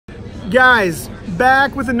Guys,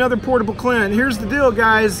 back with another Portable Clint. Here's the deal,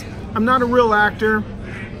 guys. I'm not a real actor.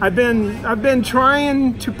 I've been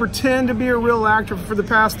trying to pretend to be a real actor for the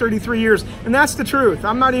past 33 years, and that's the truth.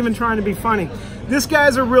 I'm not even trying to be funny. This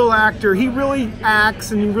guy's a real actor. He really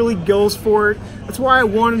acts and he really goes for it. That's why I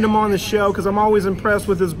wanted him on the show, because I'm always impressed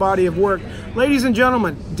with his body of work. Ladies and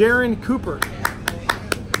gentlemen, Darin Cooper.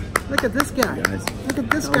 Look at this guy. Look at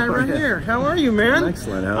this guy right here. How are you, man?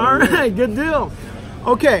 Excellent. All right, good deal.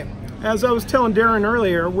 Okay, as I was telling Darin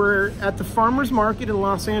earlier, we're at the Farmers Market in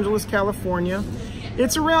Los Angeles, California.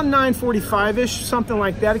 It's around 9:45-ish, something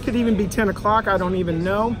like that. It could even be 10 o'clock, I don't even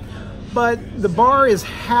know. But the bar is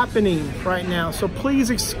happening right now, so please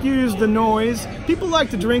excuse the noise. People like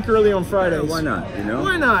to drink early on Fridays. Yeah, why not, you know?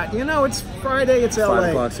 Why not? You know, it's Friday, it's LA. 5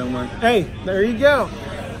 o'clock somewhere. Hey, there you go.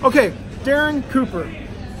 Okay, Darin Cooper.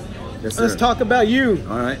 Yes, sir. Let's talk about you.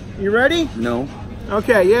 All right. You ready? No.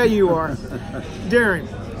 Okay, yeah, you are. Darin,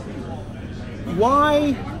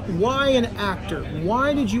 why an actor?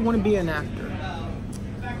 Why did you want to be an actor?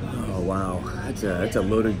 Oh, wow. That's a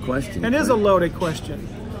loaded question. It is a loaded question.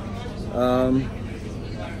 It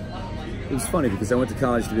was funny because I went to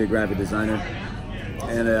college to be a graphic designer,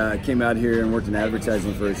 and I came out here and worked in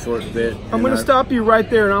advertising for a short bit. I'm going to stop you right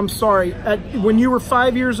there, and I'm sorry. When you were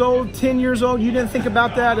 5 years old, 10 years old, you didn't think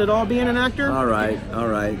about that at all, being an actor? All right.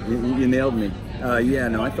 You nailed me. Yeah,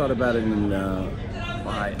 no, I thought about it, and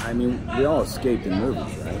I mean, we all escaped in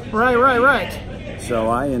movies, right? Right. So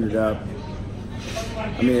I ended up,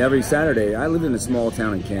 I mean, every Saturday, I lived in a small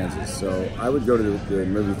town in Kansas, so I would go to the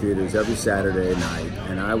movie theaters every Saturday night,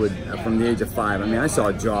 and I would, from the age of 5, I mean, I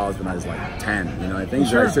saw Jaws when I was like 10, you know, things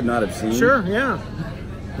that I should not have seen. Sure, yeah.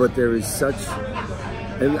 But there was such,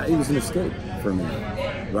 it was an escape for me,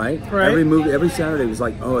 right? Right. Every Saturday was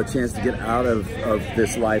like, oh, a chance to get out of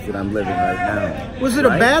this life that I'm living right now. Was it a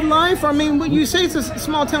bad life? I mean, when you say it's a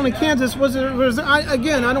small town in Kansas,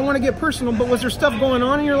 again, I don't want to get personal, but was there stuff going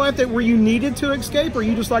on in your life where you needed to escape, or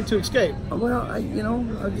you just like to escape? Well, I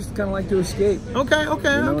just kind of like to escape. Okay. You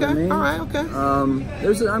know what I mean? All right, okay.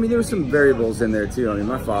 There was some variables in there too. I mean,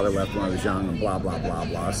 my father left when I was young, and blah blah blah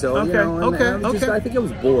blah. So okay, I think I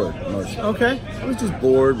was bored mostly. Okay. I was just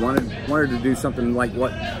bored. Wanted to do something like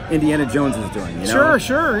what Indiana Jones was doing. You know?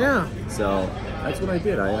 Sure, yeah. So that's what I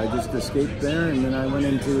did. I just escaped there, and then I went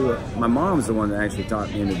into. My mom's the one that actually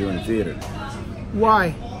taught me into doing theater.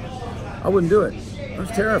 Why? I wouldn't do it. I was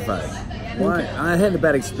terrified. Why? I had a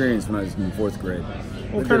bad experience when I was in 4th grade.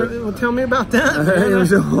 Well, tell me about that. It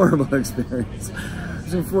was a horrible experience. I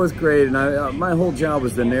was in 4th grade, and my whole job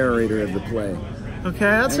was the narrator of the play. Okay,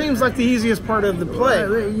 that seems like the easiest part of the play.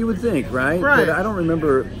 You would think, right? Right. But I don't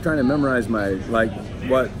remember trying to memorize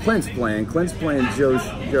what Clint's playing. Clint's playing Joe,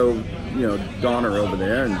 Donner over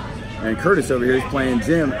there, and Curtis over here is playing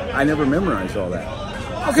Jim. I never memorized all that.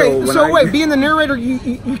 Okay, so wait, being the narrator,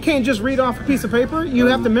 you can't just read off a piece of paper? You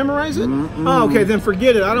have to memorize it? Oh, okay, then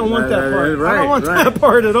forget it. I don't want that part. Right, I don't want that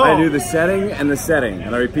part at all. I knew the setting, and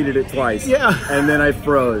I repeated it twice. Yeah. And then I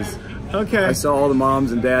froze. Okay. I saw all the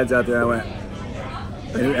moms and dads out there. I went,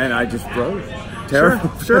 and I just froze.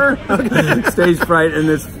 Terrible. Sure. Okay. Stage fright in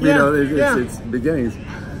this, it's beginnings.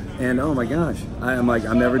 And oh my gosh, I'm like,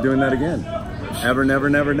 I'm never doing that again. Ever, never.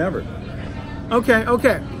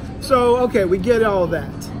 Okay. So, we get all of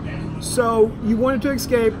that. So, you wanted to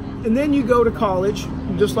escape, and then you go to college,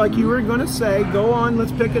 just like you were going to say. Go on,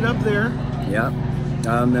 let's pick it up there. Yeah.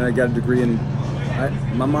 Then I got a degree in,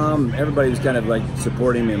 my mom, everybody was kind of like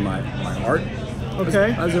supporting me in my art.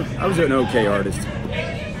 Okay. I was an okay artist.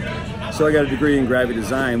 So I got a degree in graphic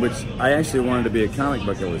design, which I actually wanted to be a comic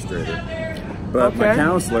book illustrator. But my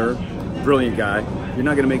counselor, brilliant guy, you're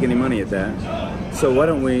not going to make any money at that. So why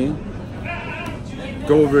don't we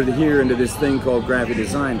go over to here into this thing called graphic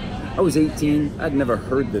design. I was 18. I'd never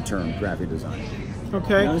heard the term graphic design.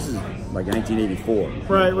 Okay. This is like 1984.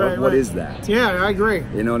 Right. What is that? Yeah, I agree.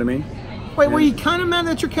 You know what I mean? Wait, were you kind of mad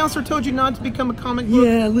that your counselor told you not to become a comic book?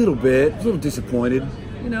 Yeah, a little bit. A little disappointed,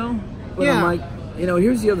 But I'm like,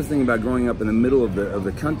 here's the other thing about growing up in the middle of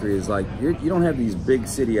the country is like you don't have these big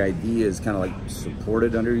city ideas kind of like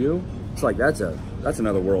supported under you. It's like that's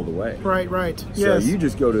another world away. Right. So Yes. you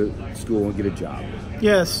just go to school and get a job.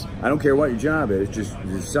 Yes. I don't care what your job is. Just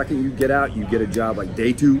the second you get out, you get a job like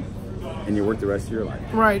day 2, and you work the rest of your life.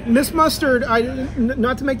 Right. Miss Mustard,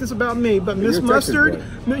 not to make this about me, but Miss Mustard,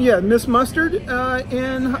 Miss Mustard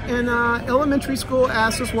in elementary school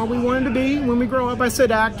asked us what we wanted to be when we grow up. I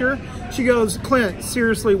said actor. She goes, Clint,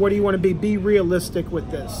 seriously, what do you want to be? Be realistic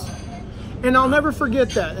with this. And I'll never forget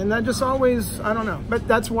that. And that just always, I don't know. But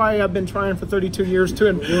that's why I've been trying for 32 years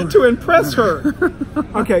to impress her.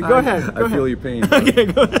 Okay, go ahead. I feel your pain. Okay,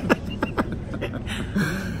 go ahead.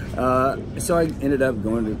 so I ended up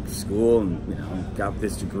going to school and, you know, got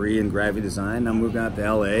this degree in graphic design. I moved out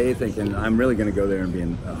to LA thinking I'm really going to go there and be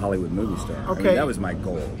a Hollywood movie star. Okay. I mean, that was my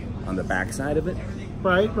goal on the backside of it.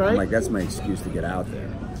 Right, right. I'm like, that's my excuse to get out there.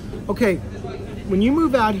 Okay, when you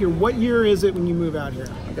move out here, what year is it when you move out here?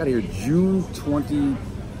 I got here June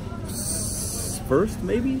 21st,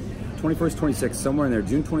 maybe? 21st, 26th, somewhere in there,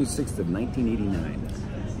 June 26th of 1989.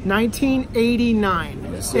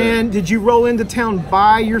 1989. Yes, sir. And did you roll into town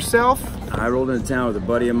by yourself? I rolled into town with a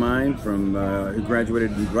buddy of mine from who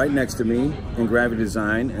graduated right next to me in graphic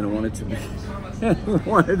design and wanted to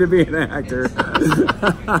be an actor.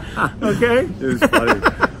 Okay. It was funny.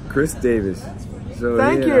 Chris Davis. So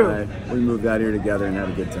Thank he you. and we moved out here together and had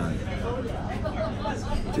a good time.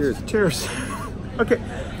 Cheers. Cheers. Okay.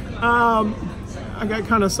 I got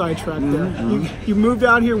kind of sidetracked there. You moved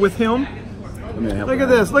out here with him? Look at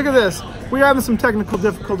this. Look at this. We're having some technical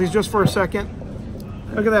difficulties just for a second.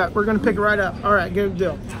 Look at that. We're going to pick it right up. All right, good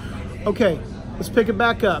deal. Okay, let's pick it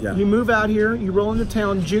back up. Yeah. You move out here. You roll into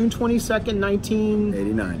town June 22nd,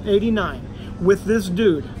 1989. With this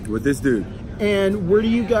dude. With this dude. And where do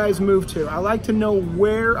you guys move to? I like to know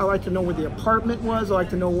where. I like to know where the apartment was. I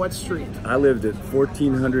like to know what street. I lived at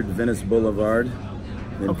 1400 Venice Boulevard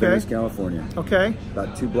in Venice, California. Okay.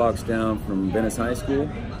 About 2 blocks down from Venice High School.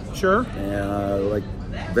 Sure. Like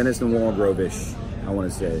Venice and Walgrove-ish, I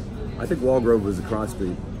want to say. I think Walgrove was the cross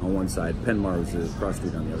street on one side. Penmar was the cross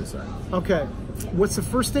street on the other side. Okay. What's the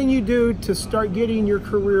first thing you do to start getting your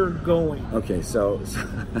career going? Okay, so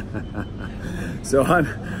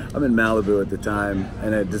I'm in Malibu at the time,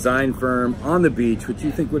 and a design firm on the beach, which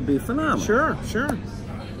you think would be phenomenal. Sure, sure.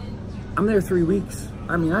 I'm there 3 weeks.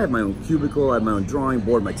 I mean, I have my own cubicle, I have my own drawing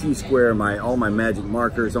board, my T-square, all my magic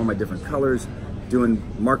markers, all my different colors, doing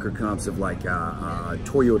marker comps of like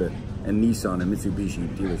Toyota and Nissan and Mitsubishi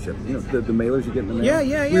dealership. You know, the mailers you get in the mail?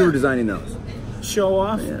 Yeah. We were designing those. Show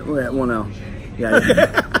off? Yeah, well, no. Yeah.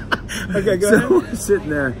 Okay, go ahead. So we're sitting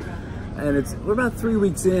there, and we're about 3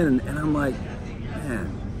 weeks in, and I'm like, man,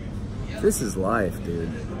 this is life, dude.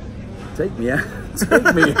 Take me out.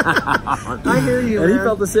 Take me out. I hear you, And man. he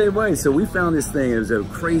felt the same way. So we found this thing. It was a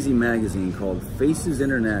crazy magazine called Faces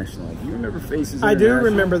International. Do you remember Faces I International? do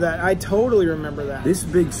remember that. I totally remember that.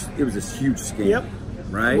 It was this huge scam. Yep.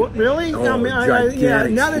 Right? What, really? Oh, I mean, yeah.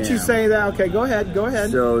 Now that you say that, okay, go ahead. Go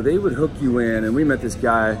ahead. So they would hook you in, and we met this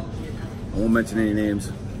guy. I won't mention any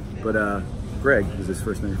names, but Greg was his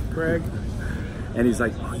first name. Greg. And he's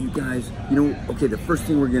like, oh, you guys, okay, the first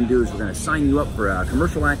thing we're going to do is we're going to sign you up for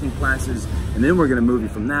commercial acting classes, and then we're going to move you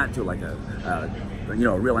from that to like a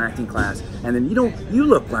real acting class. And then you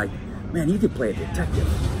look like, man, you could play a detective.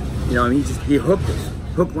 I mean, he hooked us,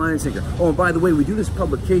 hook, line, and sinker. Oh, and by the way, we do this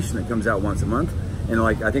publication that comes out once a month, and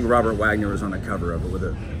like I think Robert Wagner was on the cover of it with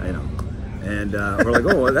and we're like,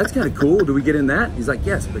 oh, well, that's kind of cool. Do we get in that? He's like,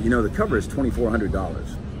 yes, but the cover is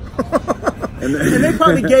 $2,400. And they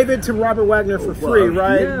probably gave it to Robert Wagner for free,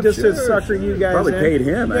 right? Yeah, just sure, to sucker you guys probably in. paid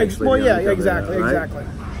him, actually. Well, yeah, exactly, right? exactly.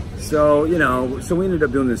 So, so we ended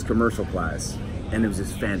up doing this commercial class, and it was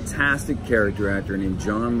this fantastic character actor named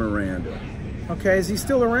John Miranda. Okay, is he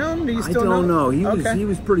still around? Do you still I don't know. Okay. He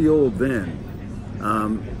was pretty old then.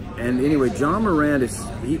 And anyway, John Miranda,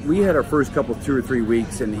 we had our first 2 or 3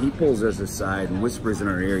 weeks, and he pulls us aside and whispers in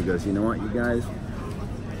our ear. He goes, you know what, you guys,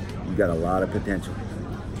 you got a lot of potential.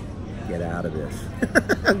 Get out of this.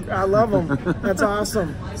 I love him. That's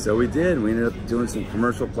awesome. So we did. We ended up doing some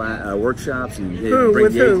commercial workshops. And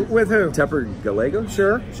With who? Tepper Gallego.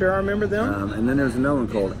 Sure, I remember them. And then there's another one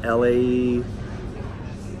called LA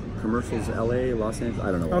Commercials, LA, Los Angeles.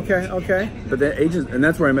 I don't know. Okay. But the agent, and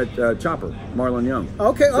that's where I met Chopper, Marlon Young.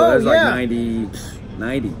 Okay. So that was yeah. like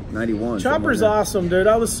 90, 91. Chopper's awesome, dude.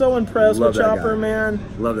 I was so impressed with Chopper, man.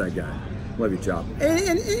 Love that guy. Love you, Chopper.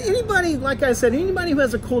 And anybody, like I said, anybody who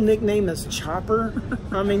has a cool nickname is Chopper,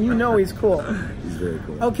 I mean, he's cool. He's very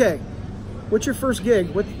cool. Okay, what's your first gig?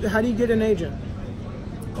 How do you get an agent?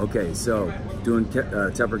 Okay, so doing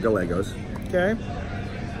Tepper Gallegos. Okay.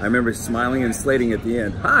 I remember smiling and slating at the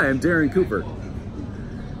end. Hi, I'm Darin Cooper.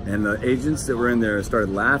 And the agents that were in there started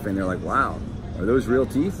laughing. They're like, wow, are those real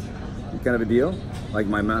teeth? Kind of a deal? Like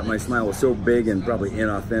my smile was so big and probably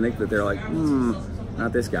inauthentic that they're like,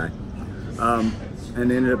 not this guy. And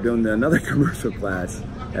they ended up doing another commercial class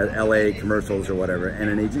at LA Commercials or whatever, and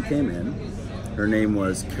an agent came in. Her name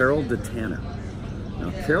was Carol DeTana. Now,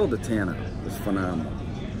 Carol DeTana was phenomenal.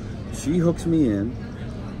 She hooks me in,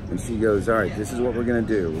 and she goes, all right, this is what we're going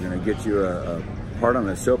to do. We're going to get you part on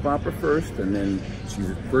a soap opera first, and then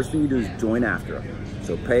first thing you do is join after.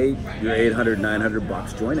 So pay your $800,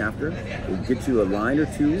 $900, join after. We'll get you a line or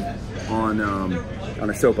two on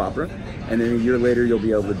a soap opera, and then a year later you'll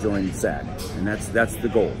be able to join SAG, and that's the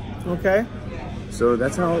goal. Okay. So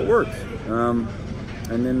that's how it works.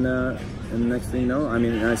 And then and the next thing you know, I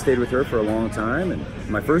mean, I stayed with her for a long time, and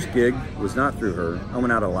my first gig was not through her. I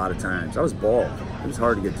went out a lot of times. I was bald. It was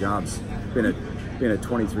hard to get jobs. Being a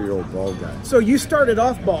 23-year-old bald guy. So you started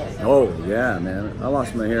off bald? Oh yeah, man. I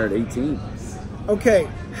lost my hair at 18. Okay,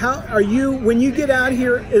 how are you, when you get out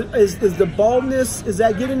here, is the baldness, is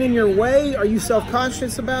that getting in your way? Are you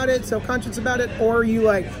self-conscious about it, or are you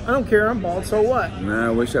like, I don't care, I'm bald, so what? Nah, I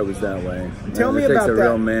wish I was that way. Tell me about that. It takes a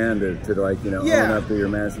real man to like, you know, own up to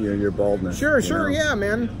your baldness. Sure, know? Yeah,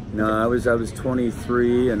 man. No, I was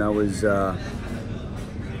 23, and I was,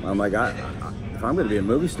 I'm like, if I'm going to be a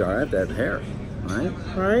movie star, I have to have hair, right?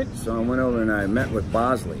 Right. So I went over and I met with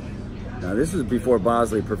Bosley. Now this was before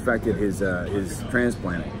Bosley perfected his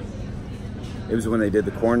transplanting. It was when they did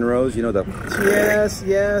the cornrows, you know, the...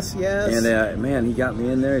 Yes. And man, he got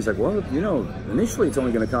me in there. He's like, well, you know, initially it's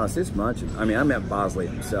only going to cost this much. I mean, I met Bosley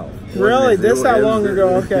himself. Really? This how long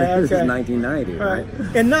ago? Okay. This is 1990,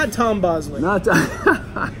 right? And not Tom Bosley. Not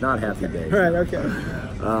Happy Days. Right, okay.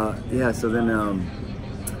 Yeah, so then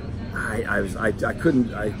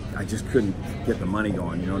I just couldn't get the money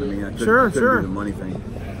going, you know what I mean? I couldn't do the money thing.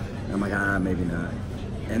 I'm like, maybe not.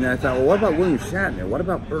 And then I thought, well, what about William Shatner? What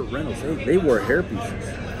about Burt Reynolds? They wore hair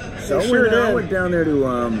pieces. So I went down there to...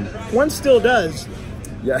 One still does.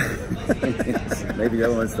 Yeah. Maybe the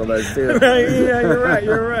other one still does too. Yeah,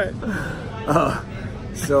 you're right.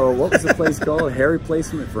 So what was the place called? Hair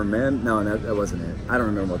replacement for men? No, that wasn't it. I don't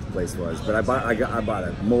remember what the place was. But I bought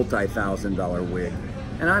a multi-$1,000 wig.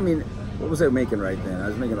 And I mean, what was I making right then? I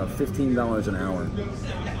was making about $15 an hour.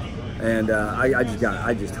 And I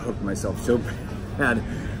just hooked myself so bad.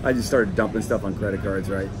 I just started dumping stuff on credit cards,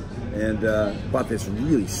 right? And bought this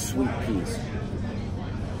really sweet piece.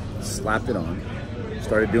 Slapped it on.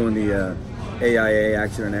 Started doing the AIA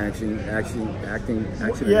acting.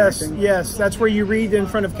 Yes. That's where you read in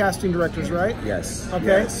front of casting directors, right? Yes.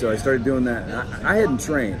 Okay. Yes. So I started doing that. I hadn't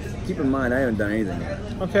trained. Keep in mind, I haven't done anything yet.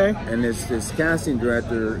 Okay. And this casting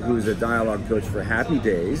director, who was a dialogue coach for Happy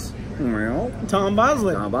Days. Tom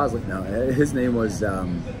Bosley. No, his name was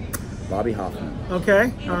Bobby Hoffman.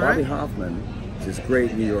 Okay. Bobby Hoffman is this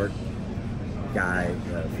great New York guy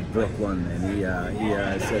from Brooklyn, and he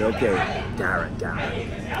said, okay, Darin.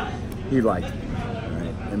 He liked me,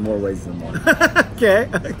 right? In more ways than one. Okay.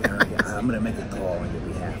 I'm gonna make a call on your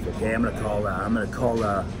behalf. Okay, I'm gonna call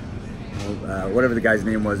whatever the guy's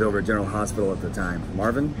name was over at General Hospital at the time.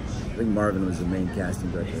 Marvin? I think Marvin was the main casting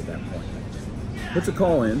director at that point. Puts a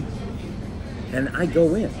call in, and I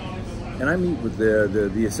go in, and I meet with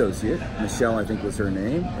the associate, Michelle, I think was her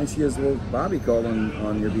name, and she goes, well, Bobby called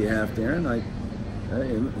on your behalf, Darin.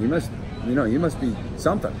 You must be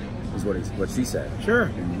something, is what she said. Sure.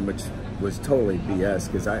 And which was totally BS,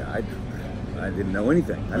 because I didn't know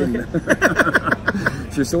anything. I didn't know.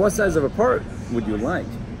 She said, so what size of a part would you like?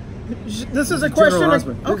 This is a question.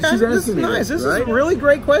 Okay, this is nice. This is really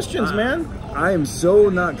great questions, man. I am so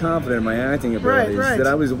not confident in my acting abilities that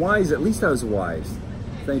I was wise. At least I was wise.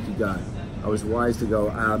 Thank you, God. I was wise to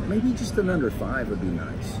go, maybe just an under 5 would be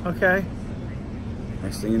nice. Okay.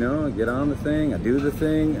 Next thing you know, I get on the thing, I do the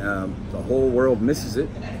thing. The whole world misses it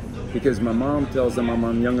because my mom tells them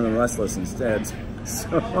I'm Young and the Restless instead. So,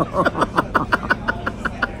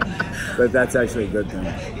 but that's actually a good thing.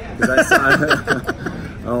 Because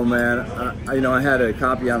oh man, I had a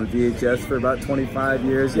copy on VHS for about 25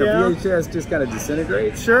 years. VHS just kind of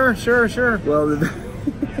disintegrates. Sure. Well,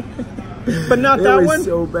 but not that one? It was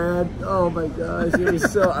so bad. Oh my gosh, it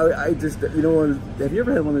was so, I just, have you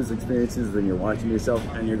ever had one of those experiences when you're watching yourself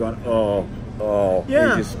and you're going, oh,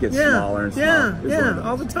 yeah, it just gets smaller and smaller? Yeah,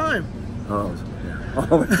 all the time. Oh, yeah,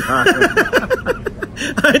 all the time.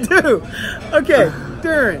 I do. Okay,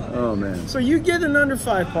 Darin. Oh man. So you get an under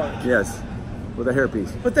 5 part. Yes. With a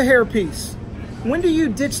hairpiece. With the hairpiece. When do you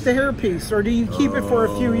ditch the hairpiece, or do you keep it for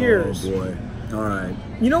a few years? Oh boy. All right.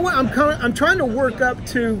 You know what? I'm trying to work up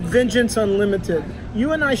to Vengeance Unlimited.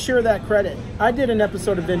 You and I share that credit. I did an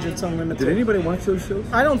episode of Vengeance Unlimited. Did anybody watch those shows?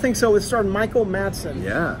 I don't think so. It starred Michael Madsen.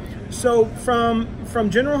 Yeah. So from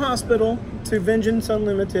General Hospital to Vengeance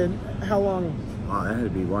Unlimited, how long? Oh, that had to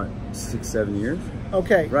be what, 6-7 years?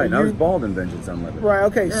 Okay. Right. And I was bald in Vengeance Unlimited. Right.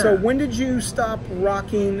 Okay. Yeah. So when did you stop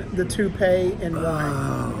rocking the toupee and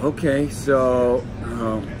why? Okay. So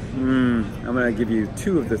I'm going to give you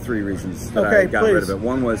 2 of the 3 reasons that I got rid of it.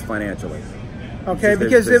 One was financially. Okay,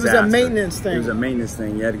 because it was a maintenance thing. It was a maintenance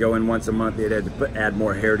thing. You had to go in once a month. You had to add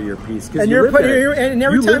more hair to your piece. And you lived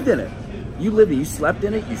in it. You lived it. You slept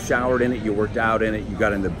in it. You showered in it. You worked out in it. You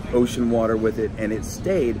got in the ocean water with it, and it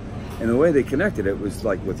stayed. And the way they connected it was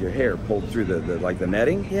like with your hair pulled through the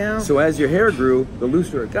netting. Yeah. So as your hair grew, the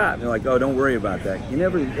looser it got. And they're like, oh, don't worry about that. You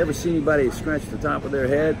never ever see anybody scratch the top of their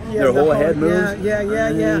head? Yeah, their whole head moves? Yeah.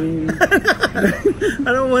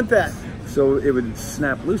 I don't want that. So it would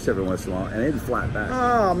snap loose every once in a while, and it'd flat back.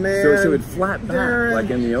 Oh man! So it would flat back like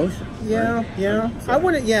in the ocean. Yeah, right? yeah. Right? So I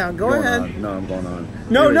wouldn't. Yeah, go ahead. On. No, I'm going on.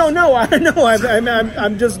 No. I know.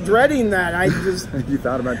 I'm just dreading that. I just. You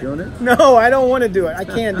thought about doing it? No, I don't want to do it. I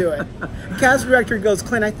can't do it. The cast director goes,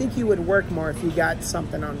 Clint, I think you would work more if you got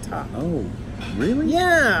something on top. Oh, really?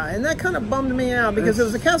 Yeah, and that kind of bummed me out because it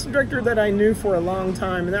was a cast director that I knew for a long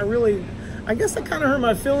time, and that really, I guess that kind of hurt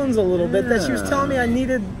my feelings a little bit. That she was telling me I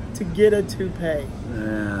needed to get a toupee.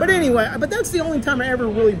 Yeah. But anyway, that's the only time it ever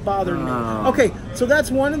really bothered me. Okay, so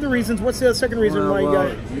that's one of the reasons. What's the second reason why you got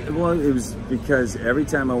it? Well, it was because every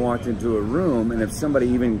time I walked into a room, and if somebody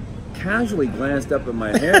even casually glanced up at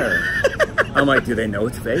my hair, I'm like, do they know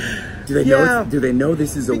it's fake? Do they know? Do they know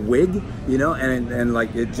this is a wig? You know, and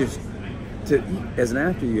like it just. As an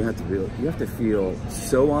actor, you have to feel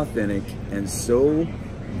so authentic and so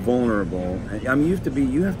vulnerable. I mean,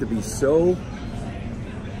 you have to be so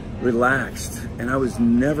relaxed, and I was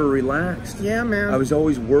never relaxed. Yeah, man. I was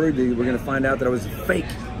always worried that we're going to find out that I was fake.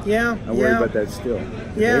 Yeah, I worry about that still.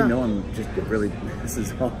 Yeah. They know I'm just really, this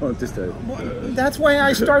is all just a... Well, that's why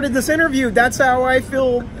I started this interview. That's how I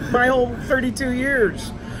feel my whole 32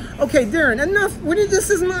 years. Okay, Darin, enough.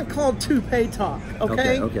 This is not called toupee talk,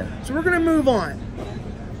 okay? Okay. So we're going to move on.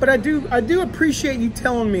 But I do appreciate you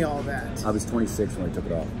telling me all that. I was 26 when I took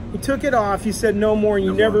it off. You took it off. You said no more, and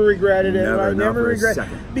you never regretted it. Never, I never regret it.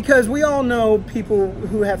 Because we all know people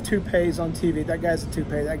who have toupees on TV. That guy's a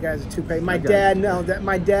toupee. That guy's a toupee. My dad knows that.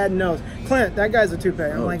 My dad knows. Clint, that guy's a toupee.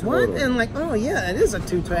 I'm like, totally. what? And like, oh yeah, it is a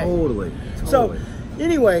toupee. Totally. So,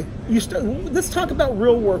 anyway, let's talk about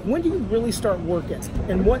real work. When do you really start working?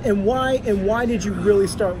 And why did you really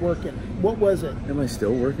start working? What was it? Am I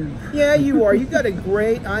still working? Yeah, you are. You got a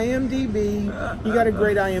great IMDb. You got a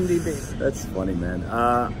great IMDb. That's funny, man.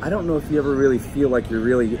 I don't know if you ever really feel like you're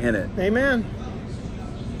really in it. Amen.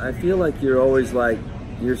 I feel like you're always like,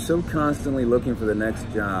 you're so constantly looking for the next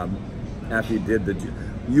job after you did the job.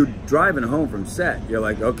 You're driving home from set. You're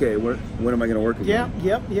like, okay, when am I going to work again?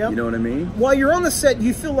 Yep. You know what I mean? While you're on the set,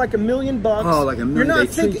 you feel like $1 million. Oh, like $1 million. They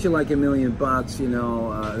treat you like $1 million. You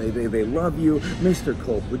know, they love you, Mr.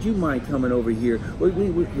 Culp. Would you mind coming over here?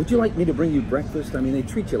 Would you like me to bring you breakfast? I mean, they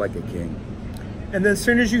treat you like a king. And then as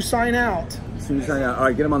soon as you sign out. All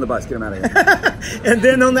right, get him on the bus. Get him out of here. And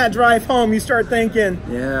then on that drive home, you start thinking,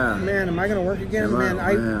 yeah, man, am I going to work again?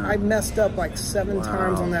 I messed up like 7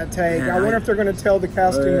 times on that take. Man, I wonder if they're going to tell the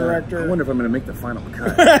casting director. I wonder if I'm going to make the final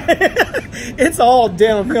cut. It's all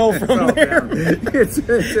downhill from there.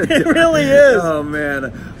 It really is. Oh, man.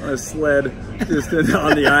 On a sled, just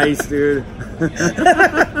on the ice, dude.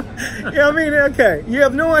 Yeah, I mean, okay. You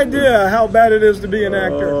have no idea how bad it is to be an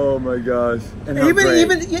actor. Oh, my gosh. And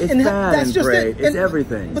that's just great. It's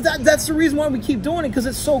everything. But that's the reason why we keep doing it, because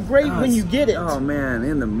it's so great when you get it. Oh man,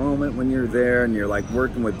 in the moment when you're there and you're like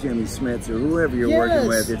working with Jimmy Smits or whoever you're working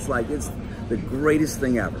with, it's like it's the greatest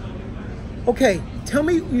thing ever. Okay, tell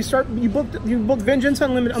me, you booked Vengeance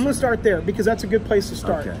Unlimited. I'm going to start there because that's a good place to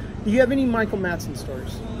start. Okay. Do you have any Michael Madsen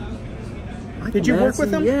stories? Did you work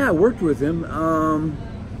with him? Yeah, I worked with him.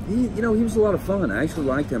 He was a lot of fun. I actually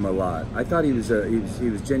liked him a lot. I thought he was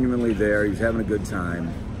genuinely there. He was having a good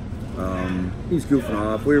time. He was goofing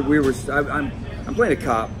off. I'm playing a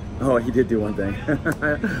cop. Oh, he did do one thing.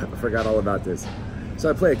 I forgot all about this. So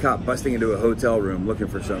I play a cop busting into a hotel room looking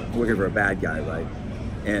for a bad guy, right?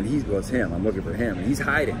 And it's him. I'm looking for him, and he's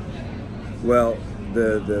hiding. Well,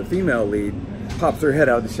 the female lead pops her head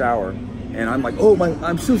out of the shower, and I'm like, oh my,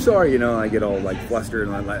 I'm so sorry, you know. I get all like flustered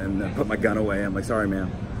and I put my gun away. I'm like, sorry,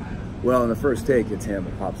 ma'am. Well, in the first take, it's him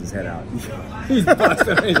that pops his head out. He's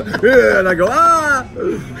busting. He's like, yeah, and I go, ah!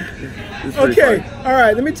 Okay, all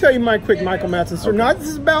right. Let me tell you my quick Michael Madsen story. Not this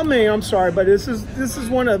is about me. I'm sorry, but this is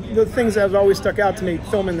one of the things that has always stuck out to me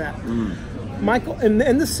filming that. Michael,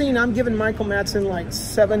 in the scene, I'm giving Michael Madsen like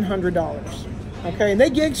 $700. Okay, and they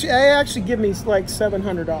actually give me like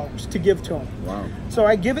 $700 to give to him. Wow. So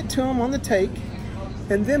I give it to him on the take.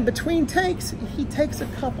 And then between takes, he takes a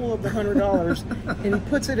couple of the $100 and he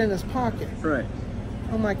puts it in his pocket. Right.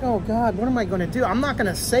 I'm like, oh God, what am I going to do? I'm not going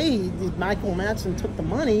to say that Michael Madsen took the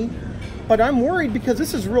money, but I'm worried because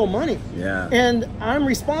this is real money. Yeah. And I'm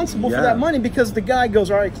responsible for that money because the guy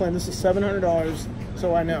goes, all right, Clint, this is $700,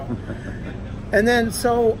 so I know. And then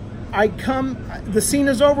so I come, the scene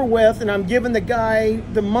is over with, and I'm giving the guy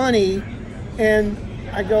the money, and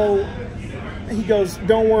I go, he goes,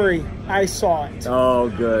 "Don't worry, I saw it." Oh,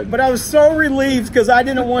 good. But I was so relieved because I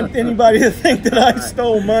didn't want anybody to think that I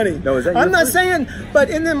stole money. No, is that I'm not saying, but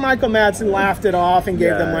and then Michael Madsen laughed it off and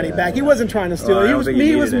gave the money back. He wasn't trying to steal it.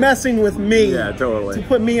 He was messing with me. Yeah, totally. To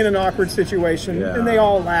put me in an awkward situation. Yeah. And they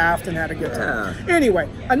all laughed and had a good time. Anyway,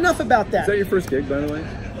 enough about that. Is that your first gig, by the way?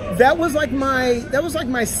 That was like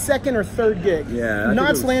my second or third gig. Yeah.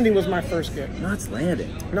 Knots Landing was my first gig. Knots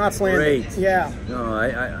Landing. Knots Landing. Great. Yeah.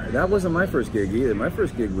 No, that wasn't my first gig either. My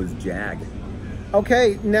first gig was JAG.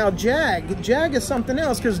 Okay, now JAG is something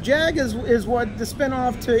else, because JAG is what the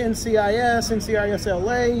spinoff to NCIS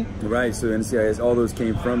LA. Right, so NCIS, all those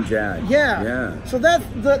came from JAG. Yeah. Yeah. So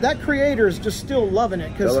that creator is just still loving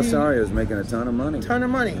it. Belisario is making a ton of money. Ton of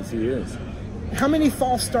money. Yes, he is. How many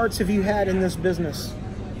false starts have you had in this business?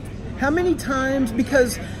 How many times?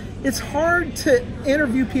 Because it's hard to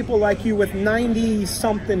interview people like you with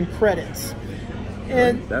 90-something credits.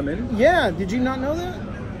 And that many? Yeah, did you not know that?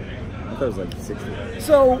 I thought it was like 60.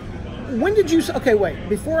 So, when did you, okay, wait,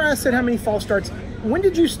 before I said how many false starts, when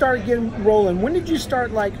did you start getting rolling? When did you start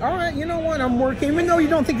like, all right, you know what, I'm working, even though you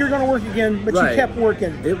don't think you're going to work again, but you kept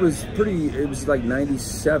working? It was like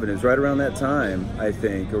 97. It was right around that time, I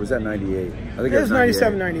think. Or was that 98? I think it was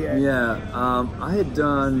 97, 98. Yeah. I had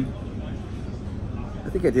done, I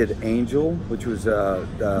think I did Angel, which was Dave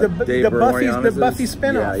Boreanaz's. The Buffy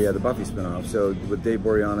spinoff. Yeah, the Buffy spinoff. So with Dave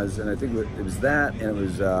Boreanaz, and I think it was that, and it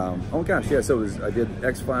was oh gosh, yeah. So it was, I did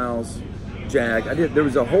X-Files, JAG. There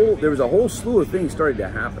was a whole slew of things starting to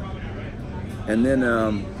happen. And then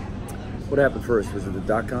what happened first? Was it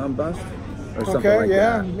the .com bust or something like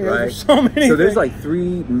that? Yeah, right. There's so many. So there's like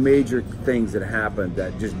 3 major things that happened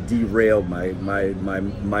that just derailed my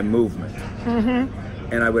movement.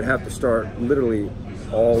 Mm-hmm. And I would have to start literally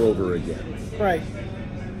all over again. Right.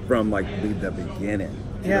 From like the beginning.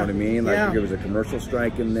 You know what I mean? Like there was a commercial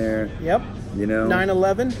strike in there. Yep. You know?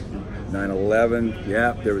 9/11. 9/11.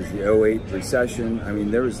 Yeah. There was the 08 recession. I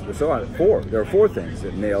mean, there were 4 things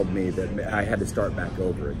that nailed me that I had to start back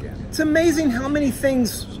over again. It's amazing how many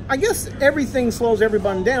things, I guess everything slows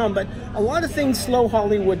everyone down, but a lot of things slow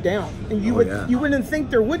Hollywood down. And you wouldn't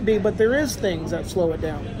think there would be, but there is things that slow it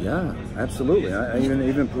down. Yeah, absolutely.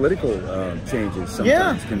 Even political changes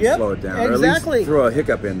sometimes can slow it down. Exactly. Or at least throw a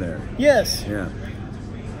hiccup in there. Yes. Yeah.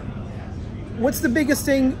 What's the biggest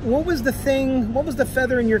thing? What was the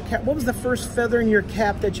feather in your cap? What was the first feather in your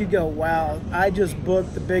cap that you go, wow, I just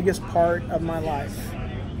booked the biggest part of my life?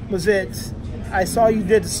 Was it, I saw you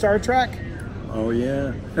did Star Trek? Oh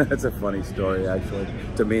yeah, that's a funny story actually,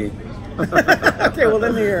 to me. Okay, well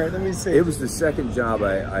let me hear it, let me see. It was the second job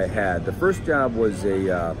I had. The first job was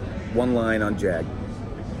a one line on JAG.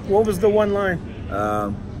 What was the one line?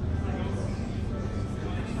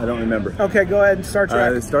 I don't remember. Okay, go ahead. Star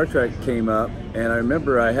Trek. The Star Trek came up, and I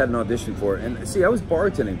remember I had an audition for it. And see, I was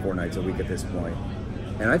bartending 4 nights a week at this point.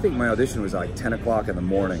 And I think my audition was like 10 o'clock in the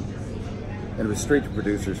morning. And it was straight to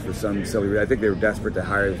producers for some silly reason. I think they were desperate to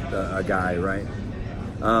hire a guy, right?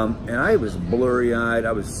 And I was blurry-eyed.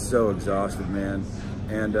 I was so exhausted, man.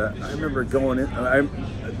 And I remember going in.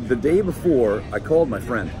 The day before, I called my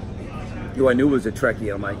friend, who I knew was a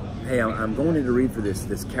Trekkie. I'm like, hey, I'm going in to read for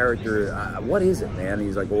this character. What is it, man? And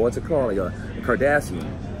he's like, well, what's it called? I go, a Cardassian.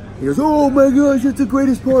 He goes, oh my gosh, it's the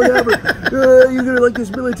greatest part ever. You're gonna like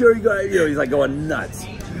this military guy. You know, he's like going nuts.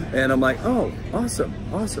 And I'm like, oh, awesome,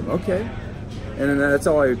 okay. And then that's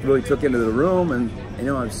all I really took into the room. And you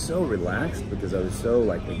know, I was so relaxed because I was so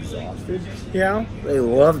like exhausted. Yeah. They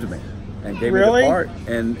loved me and gave me the part.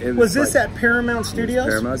 And it was this at Paramount Studios?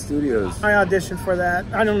 Paramount Studios. I auditioned for that.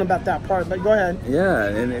 I don't know about that part, but go ahead. Yeah,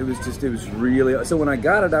 and it was really, so when I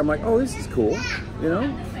got it, I'm like, oh, this is cool, you know?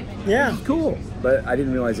 Yeah. It's cool. But I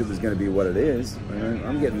didn't realize it was going to be what it is.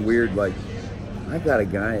 I'm getting weird, like, I've got a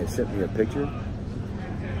guy that sent me a picture.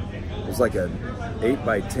 It was like a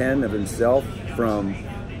 8x10 of himself from,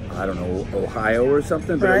 I don't know, Ohio or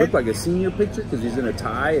something, but it looked like a senior picture because he's in a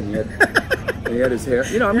tie and he had his hair.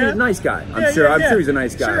 You know, I mean, a nice guy. I'm sure he's a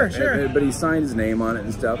nice guy. Sure. But he signed his name on it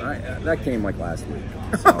and stuff. That came like last week.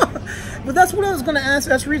 So. But that's what I was going to ask.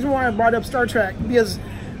 That's the reason why I brought up Star Trek, because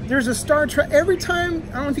there's a Star Trek every time.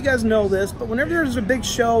 I don't know if you guys know this, but whenever there's a big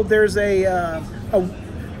show, there's a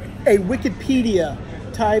Wikipedia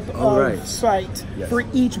type of site for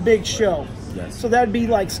each big show. Yes. So that'd be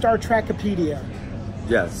like Star Trekopedia.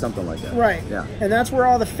 Yeah, something like that. Right. Yeah. And that's where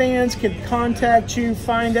all the fans can contact you,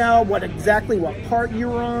 find out what part you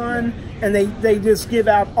were on, and they just give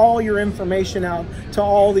out all your information out to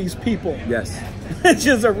all these people. Yes. which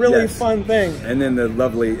is a really fun thing. And then the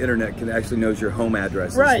lovely internet actually knows your home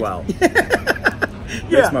address as well.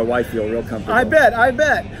 Makes my wife feel real comfortable. I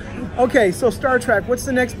bet. Okay, so Star Trek, what's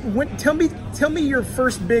the next? Tell me your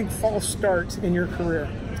first big false start in your career.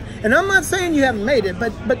 And I'm not saying you haven't made it,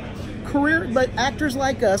 but actors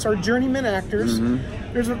like us are journeyman actors.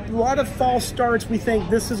 There's a lot of false starts. We think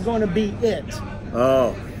this is going to be it.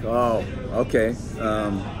 Oh, okay.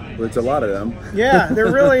 Well, it's a lot of them. Yeah,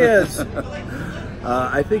 there really is.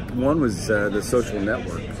 I think one was the Social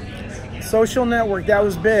Network. Social Network, that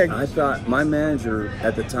was big. I thought my manager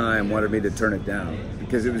at the time wanted me to turn it down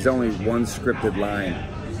because it was only one scripted line.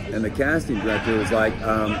 And the casting director was like,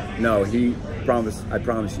 no, I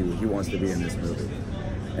promise you, he wants to be in this movie.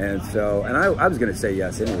 And so, and I was going to say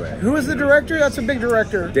yes anyway. Who was the director? That's a big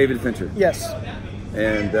director. David Fincher. Yes.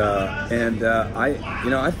 And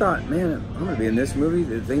I thought, man, I'm going to be in this movie.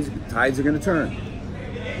 The tides are going to turn.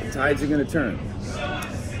 The tides are going to turn.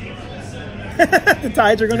 The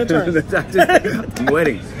tides are going to turn. I'm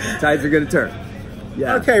waiting. The tides are going to turn.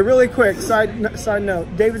 Yeah. Okay, really quick, side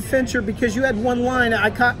note. David Fincher, because you had one line,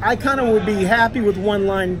 I kind of would be happy with one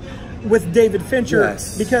line with David Fincher.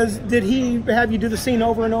 Yes. Because did he have you do the scene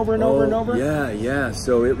over and over and over and over? Yeah.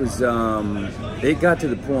 So it was, it got to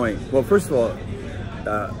the point, well, first of all,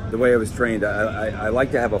 the way I was trained, I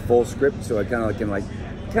like to have a full script, so I kind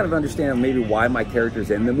of understand maybe why my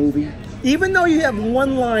character's in the movie. Even though you have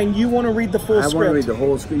one line, you want to read the full script. I want to read the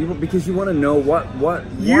whole script because you want to know what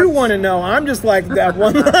you want to know. I'm just like that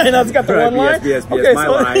one line. I've got the one line. Yes, okay, my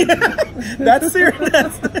line. That's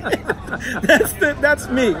serious. That's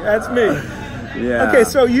me. That's me. Yeah. Okay,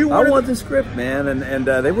 so I want the script, man, and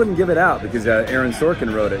they wouldn't give it out because Aaron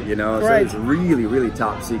Sorkin wrote it. So it's really, really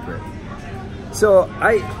top secret. So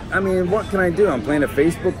I mean, what can I do? I'm playing a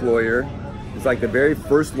Facebook lawyer. It's like the very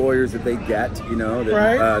first lawyers that they get,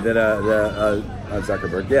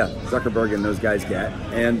 Zuckerberg and those guys get.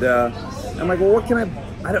 And I'm like, well, what can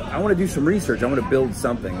I want to do some research. I want to build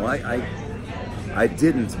something. Well, I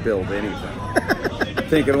didn't build anything.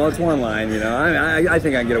 Thinking, well, it's one line, I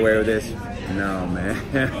think I can get away with this. No, man.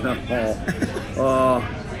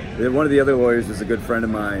 One of the other lawyers was a good friend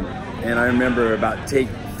of mine. And I remember about take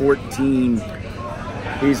 14,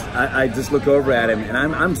 I just look over at him and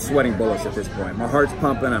I'm sweating bullets at this point. My heart's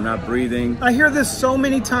pumping, I'm not breathing. I hear this so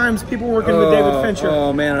many times, people working with David Fincher.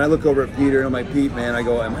 Oh man, and I look over at Peter and I'm like, Pete, man, I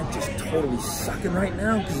go, am I just totally sucking right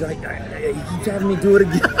now? Because he keeps having me do it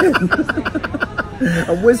again.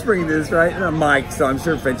 I'm whispering this, right? And I'm Mike, so I'm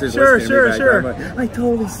sure Fincher's listening to me back there. I'm like, I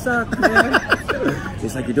totally suck, man.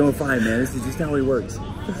 It's like, you're doing fine, man. This is just how he works.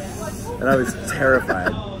 And I was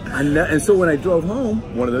terrified. And so when I drove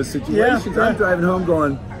home, one of those situations, I'm driving home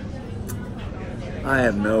going, I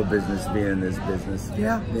have no business being in this business.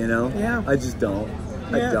 Yeah. Yeah. I just don't.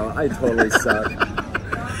 Yeah. I totally suck.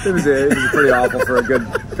 It was pretty awful for a good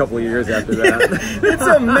couple of years after that. It's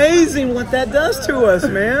amazing what that does to us,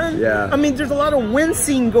 man. Yeah. I mean, there's a lot of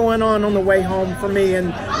wincing going on the way home for me and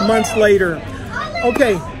months later.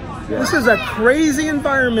 Okay. Yeah. This is a crazy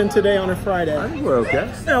environment today on a Friday. I think we're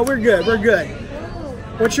okay. No, we're good. We're good.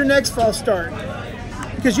 What's your next false start?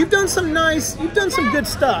 Because you've done some good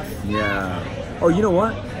stuff. Yeah. Oh, you know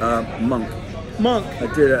what? Monk. Monk.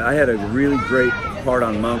 I had a really great part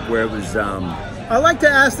on Monk where it was. I like to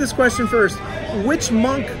ask this question first. Which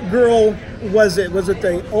Monk girl was it? Was it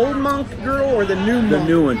the old Monk girl or the new Monk? The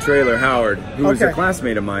new one, Traylor Howard, who was a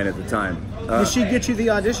classmate of mine at the time. Did she get you the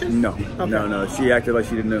audition? No, no. She acted like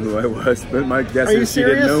she didn't know who I was, but my guess is she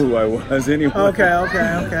didn't know who I was anyway.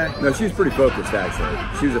 Okay. No, she was pretty focused, actually.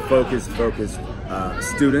 She was a focused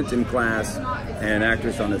student in class and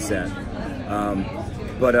actress on the set.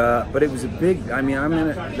 But it was a big. I mean, I'm in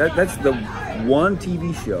it. That's the one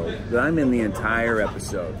TV show that I'm in the entire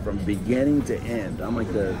episode from beginning to end. I'm like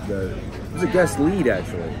I was a guest lead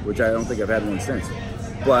actually, which I don't think I've had one since.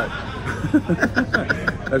 But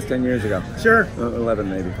that's 10 years ago. Sure. 11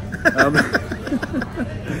 maybe.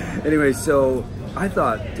 Anyway, so I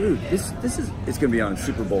thought, dude, it's gonna be on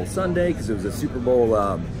Super Bowl Sunday because it was a Super Bowl.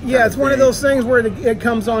 Yeah, it's one of those things where it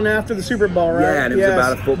comes on after the Super Bowl, right? Yeah, and it was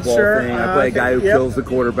about a football thing. I play a guy who kills the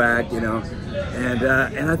quarterback, And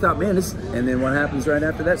I thought, man, and then what happens right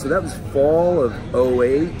after that? So that was fall of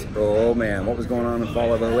 08. Oh man, what was going on in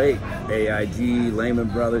fall of 08? AIG, Lehman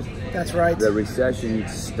Brothers. That's right. The recession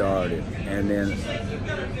started. And then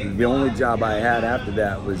the only job I had after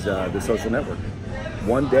that was the Social Network.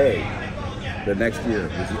 One day, the next year,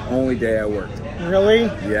 was the only day I worked. Really?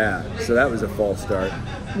 Yeah, so that was a false start.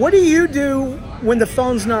 What do you do when the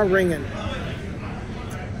phone's not ringing?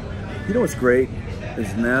 You know what's great?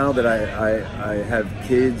 is now that I have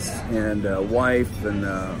kids and a wife and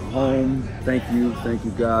a home, thank you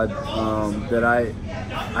God, that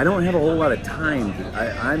I don't have a whole lot of time.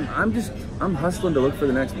 I'm hustling to look for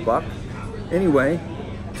the next buck. Anyway,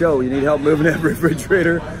 Joe, you need help moving that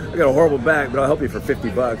refrigerator? I got a horrible back, but I'll help you for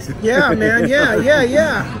 $50. Yeah, man,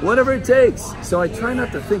 yeah. Whatever it takes. So I try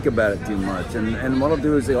not to think about it too much. And what I'll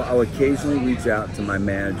do is I'll occasionally reach out to my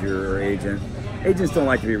manager or agent. Agents don't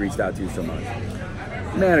like to be reached out to so much.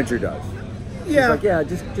 Manager does. Yeah. She's like, yeah,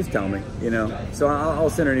 just tell me, you know. So I'll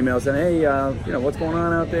send her an email saying, hey, you know, what's going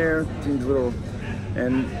on out there? Seems a little,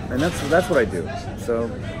 and that's what I do. So.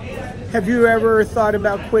 Have you ever thought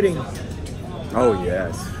about quitting? Oh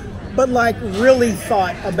yes. But like really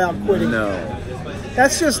thought about quitting? No.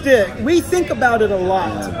 That's just it. We think about it a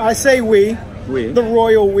lot. Yeah. I say we, the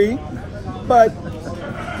royal we, but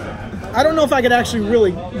I don't know if I could actually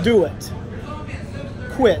really do it.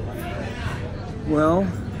 Quit. Well,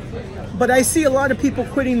 but I see a lot of people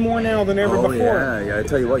quitting more now than ever before. Yeah, I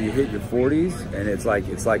tell you what, you hit your 40s and it's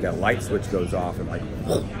like a light switch goes off and like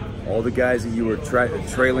all the guys that you were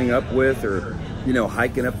trailing up with or, you know,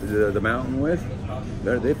 hiking up the mountain with,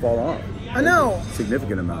 they fall off. I know.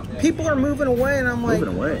 Significant amount. People are moving away and I'm like,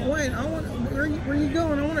 moving away. Wait, where are you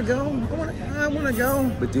going? I want to go. I want to go.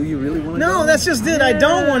 But do you really want to go? No, that's just it. Yeah. I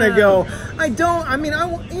don't want to go. I don't. I mean,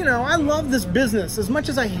 I love this business. As much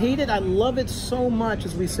as I hate it, I love it so much,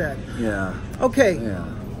 as we said. Yeah. Okay. Yeah.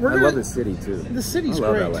 I love the city, too. The city's I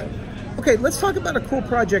love great. LA. Okay, let's talk about a cool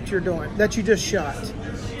project you're doing that you just shot.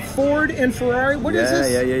 Ford and Ferrari. What is this?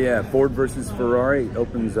 Yeah. Ford versus Ferrari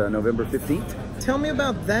opens November 15th. Tell me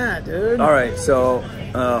about that, dude. All right, so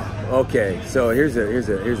okay, so here's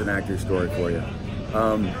an actor story for you.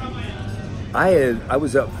 I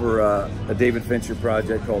was up for a David Fincher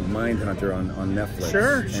project called Mindhunter on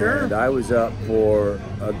Netflix. Sure. And I was up for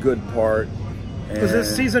a good part. Was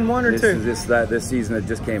this season 1 or 2? This season that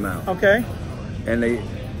just came out. Okay. And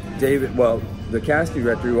the casting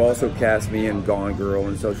director who also cast me in Gone Girl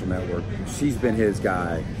and Social Network, she's been his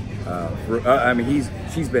guy.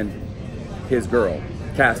 She's been his girl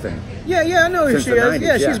casting. Yeah, I know who she is. 90s.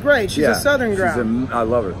 Yeah, she's great. She's a Southern girl. I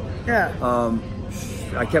love her. Yeah.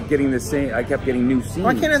 I kept getting new scenes.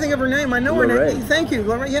 Why can't I think of her name? I know her name. Thank you,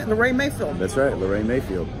 Lorraine. Yeah, Lorraine Mayfield. That's right, Lorraine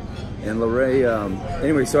Mayfield. And Lorraine.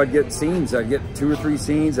 Anyway, so I'd get scenes. I'd get 2 or 3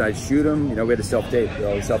 scenes. I'd shoot them. You know, we had to self-tape.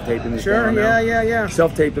 Self-taping. Sure. Yeah.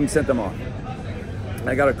 Self-taped them, sent them off.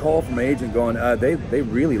 I got a call from my agent going, they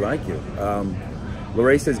really like you.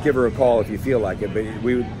 Lorraine says give her a call if you feel like it, but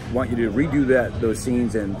we would want you to redo those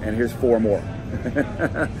scenes, and here's 4 more.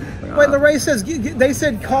 Wait, Lorraine says, they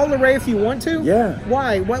said call Lorraine if you want to? Yeah.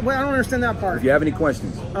 Why? I don't understand that part. If you have any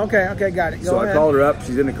questions. Okay, got it. Go ahead. I called her up.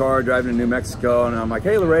 She's in the car driving to New Mexico, and I'm like,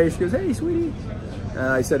 hey, Lorraine. She goes, hey, sweetie.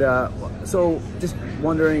 I said, so just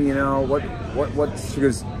wondering, you know, what? She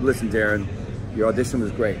goes, listen, Darin, your audition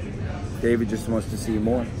was great. David just wants to see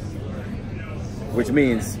more. Which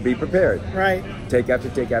means be prepared. Right. Take after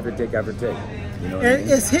take after take after take. You know what I mean?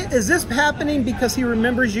 Is this happening because he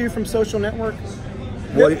remembers you from Social Network?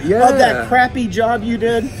 Well, yeah. Of that crappy job you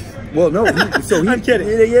did? Well, no. I'm kidding.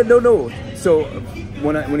 Yeah, no. So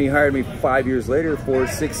when he hired me 5 years later,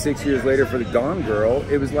 6 years later for the Gone Girl,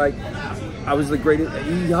 it was like I was the greatest.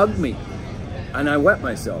 He hugged me, and I wet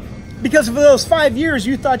myself. Because for those 5 years,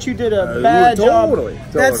 you thought you did a bad job. Totally.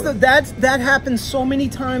 That happens so many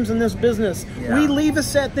times in this business. Yeah. We leave a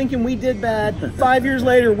set thinking we did bad. 5 years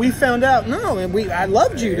later, we found out I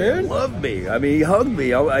loved you, dude. He loved me. I mean, he hugged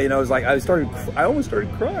me. I almost started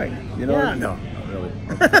crying. You know? Yeah. No, not really.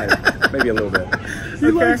 Maybe a little bit. He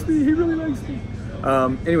likes me. He really likes me.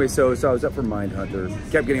 Anyway, so I was up for Mindhunter.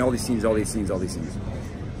 Kept getting all these scenes.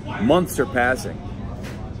 Months are passing.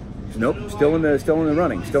 Nope, still in the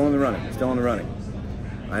running.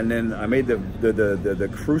 And then I made the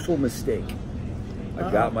crucial mistake. I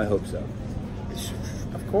got my hopes up.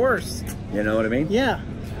 Of course. You know what I mean? Yeah.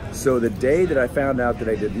 So the day that I found out that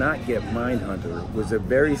I did not get Mindhunter was the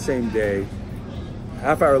very same day.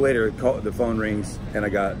 Half hour later, the phone rings and I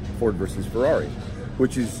got Ford versus Ferrari,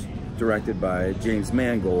 which is directed by James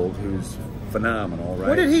Mangold, who's phenomenal, right?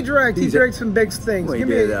 What did he direct? He directed some big things. Well, give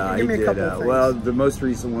me a couple of things. Well, the most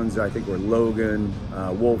recent ones I think were Logan,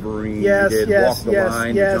 Wolverine. Yes, he did Walk the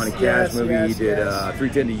Line, the Johnny Cash movie. He did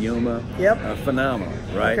 310 to Yuma. Yep. Phenomenal,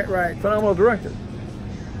 right? Okay, right. Phenomenal director.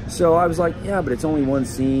 So I was like, yeah, but it's only one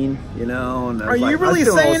scene, you know. And are you really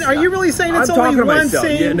saying it's only one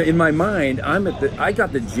scene? Yeah, in my mind, I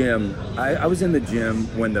got the gym. I was in the gym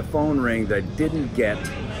when the phone rang that I didn't get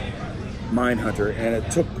Mindhunter, and it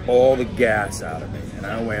took all the gas out of me. And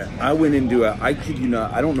I went into a, I kid you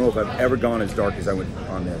not, I don't know if I've ever gone as dark as I went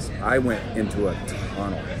on this. I went into a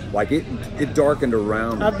tunnel. Like it darkened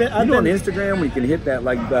around. I've been on Instagram when you can hit that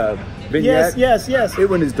like vignette. Yes. It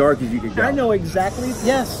went as dark as you could go. I know exactly.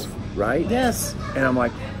 Yes. Right? Yes. And I'm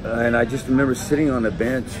like, and I just remember sitting on the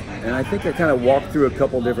bench, and I think I kind of walked through a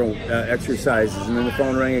couple different exercises, and then the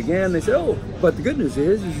phone rang again. They said, "Oh, but the good news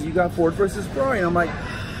is you got Ford versus Ferrari." And I'm like,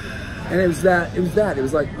 and it was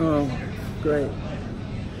like, oh, great.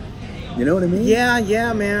 You know what I mean?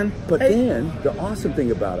 Yeah, man. But then the awesome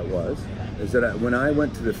thing about it is that when I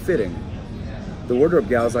went to the fitting, the wardrobe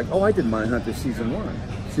gal was like, "Oh, I did Mindhunter season 1."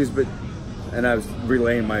 She says, and I was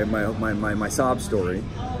relaying my sob story.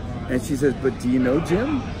 And she says, "But do you know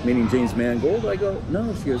Jim?" Meaning James Mangold. I go,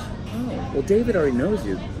 "No." She goes, "Oh, well, David already knows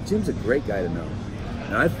you. Jim's a great guy to know."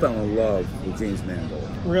 And I fell in love with James Mangold.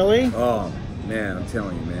 Really? Oh, man, I'm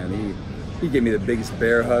telling you, man. He gave me the biggest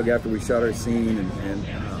bear hug after we shot our scene. And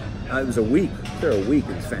it was a week. After a week,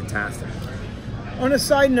 it was fantastic. On a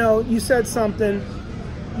side note, you said something.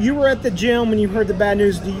 You were at the gym when you heard the bad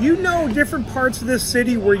news. Do you know different parts of this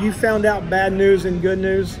city where you found out bad news and good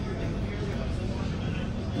news?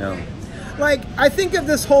 No. Like, I think of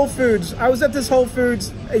this Whole Foods. I was at this Whole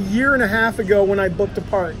Foods a year and a half ago when I booked a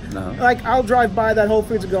part. No. Like, I'll drive by that Whole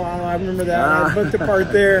Foods and go, "Oh, I remember that. I booked a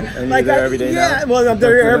part there." And like, you're there every day yeah, now? Well, I'm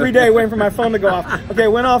there every day waiting for my phone to go off. Okay,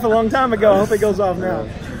 it went off a long time ago. I hope it goes off now.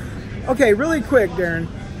 Okay, really quick, Darin.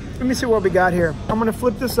 Let me see what we got here. I'm going to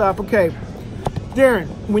flip this up. Okay. Darin,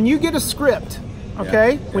 when you get a script,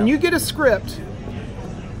 okay? When you get a script,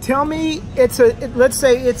 tell me let's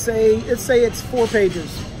say it's 4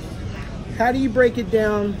 pages. How do you break it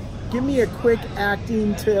down? Give me a quick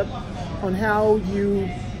acting tip on how you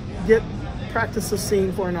practice a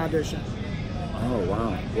scene for an audition. Oh,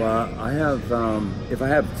 wow. Well, I have, if I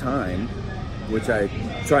have time, which I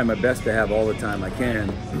try my best to have all the time I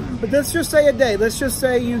can. But let's just say a day. Let's just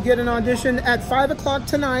say you get an audition at 5 o'clock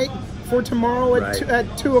tonight for tomorrow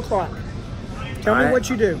at 2 o'clock. Tell me what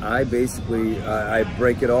you do. I basically, I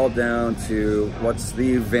break it all down to what's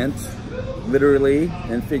the event, literally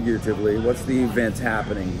and figuratively. What's the event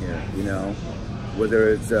happening here, you know? Whether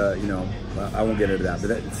it's, you know, I won't get into that.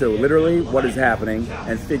 But so literally, what is happening,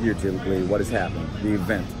 and figuratively, what is happening, the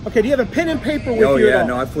event. Okay, do you have a pen and paper with you? Oh yeah, at all?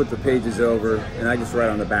 no, I flip the pages over, and I just write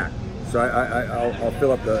on the back. So I'll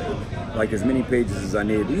fill up like as many pages as I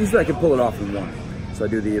need. Usually I can pull it off in one. So I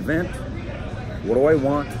do the event, what do I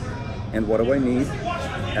want, and what do I need,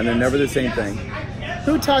 and they're never the same thing.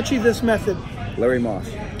 Who taught you this method? Larry Moss.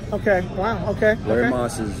 Okay. Wow. Okay. Larry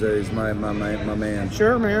Moss is my man.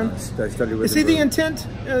 Sure, man. I studied with him. Is he the Intent?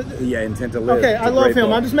 Yeah, Intent to Live. Okay, I love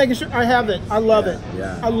him. I'm just making sure I have it. I love it.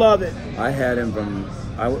 Yeah. I love it. I had him from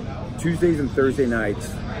Tuesdays and Thursday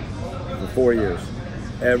nights for 4 years.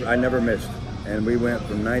 I never missed, and we went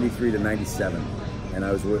from '93 to '97, and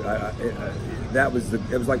I was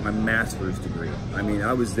it was like my master's degree. I mean,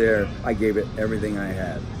 I was there. I gave it everything I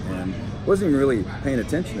had, and wasn't even really paying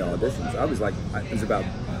attention to auditions. I was like, it was about,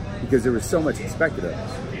 because there was so much expected of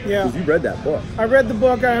us. Yeah. Because you read that book. I read the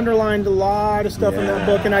book. I underlined a lot of stuff in that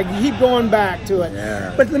book, and I keep going back to it.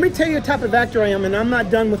 Yeah. But let me tell you the type of actor I am, and I'm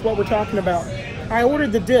not done with what we're talking about. I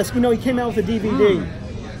ordered the disc. You know, he came out with a DVD.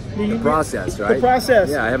 The Process, right? The Process.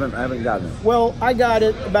 Yeah, I haven't gotten it. Well, I got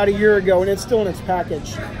it about a year ago, and it's still in its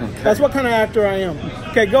package. Okay. That's what kind of actor I am.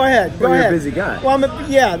 Okay, go ahead. Go ahead. You're a busy guy. Well,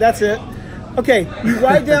 yeah, that's it. Okay, you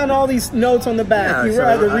write down all these notes on the back. Yeah, you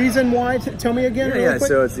write the reason why. Tell me again. Yeah,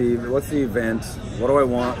 so it's what's the event? What do I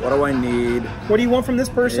want? What do I need? What do you want from this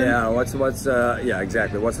person? Yeah, yeah,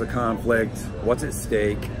 exactly. What's the conflict? What's at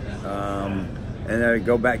stake? And then I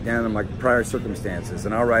go back down to my prior circumstances,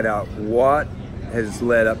 and I'll write out what has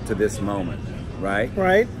led up to this moment, right?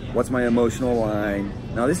 Right. What's my emotional line?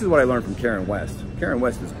 Now, this is what I learned from Karen West. Karen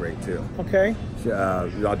West is great too. Okay.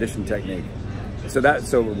 The audition technique. So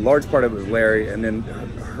a large part of it was Larry, and then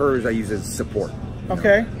hers I use as support.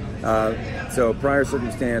 Okay. So prior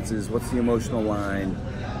circumstances, what's the emotional line?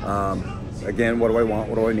 Again, what do I want?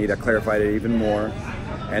 What do I need? I clarified it even more.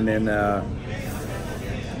 And then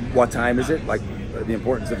what time is it? Like the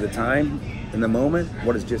importance of the time in the moment.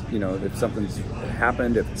 What is just, you know, if something's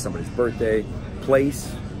happened, if it's somebody's birthday,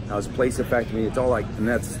 place. How's place affecting me? It's all like, and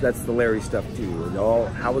that's the Larry stuff too.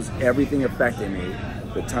 How is everything affecting me?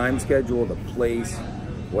 The time schedule, the place,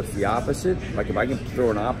 what's the opposite? Like if I can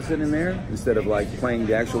throw an opposite in there instead of like playing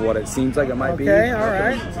the actual what it seems like it might be. Okay, all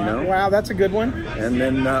right. You know? Wow, that's a good one. And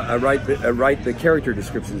then I write the character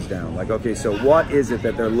descriptions down. Like, okay, so what is it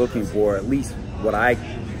that they're looking for? At least what I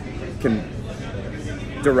can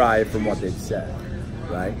derive from what they've said,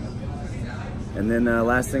 right? And then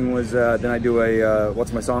last thing was then I do a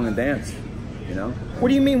what's my song and dance. You know. What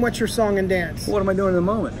do you mean? What's your song and dance? What am I doing in the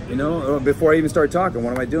moment? You know, before I even start talking,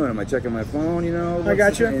 what am I doing? Am I checking my phone? You know. I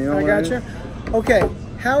got you. I got you. Okay.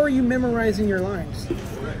 How are you memorizing your lines?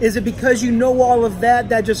 Is it because you know all of that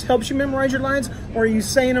just helps you memorize your lines, or are you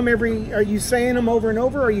saying them Are you saying them over and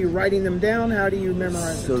over? Or are you writing them down? How do you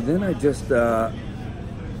memorize? So then I just I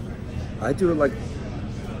do it like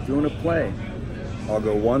doing a play. I'll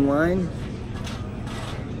go one line.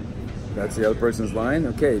 That's the other person's line.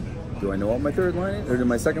 Okay, do I know what my third line is, or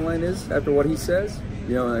my second line is after what he says?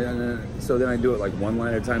 You know, and so then I do it like one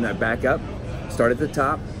line at a time. I back up, start at the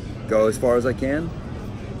top, go as far as I can,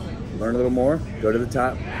 learn a little more, go to the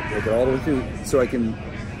top, take it all the way through, so I can,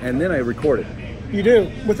 and then I record it. You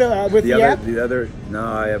do with the app? The other, no,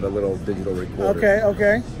 I have a little digital recorder. Okay,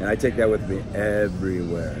 okay. And I take that with me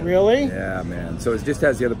everywhere. Really? Yeah, man. So it just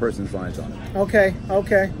has the other person's lines on it. Okay,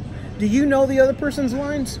 okay. Do you know the other person's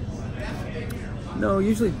lines? No,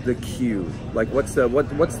 usually the cue. Like, what's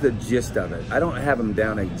the gist of it? I don't have them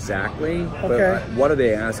down exactly, but okay. What are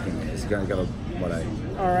they asking me? It's kind of what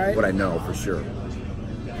I know for sure.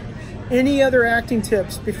 Any other acting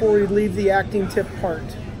tips before we leave the acting tip part?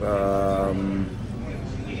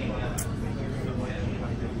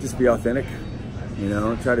 Just be authentic. You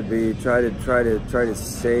know, try to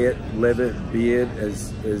say it, live it, be it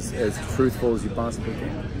as truthful as you possibly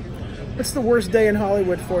can. What's the worst day in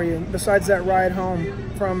Hollywood for you, besides that ride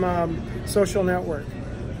home from Social Network?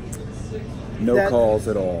 No calls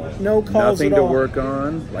at all. No calls Nothing at all. to work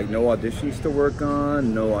on, like no auditions to work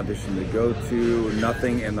on, no audition to go to,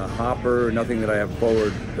 nothing in the hopper, nothing that I have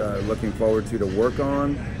looking forward to work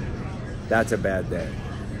on. That's a bad day.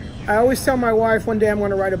 I always tell my wife one day I'm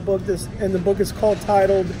going to write a book, and the book is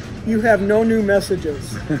titled, "You Have No New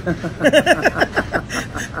Messages."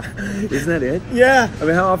 Isn't that it? Yeah. I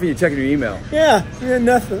mean, how often are you checking your email? Yeah,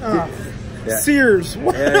 nothing. Oh. Yeah. Sears.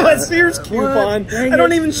 What? Yeah. Sears coupon. I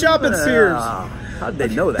don't even shop at Sears. How'd they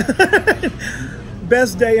know that?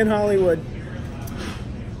 Best day in Hollywood.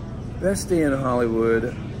 Best day in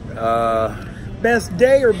Hollywood. Best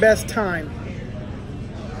day or best time?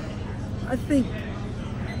 I think,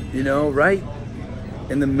 you know, right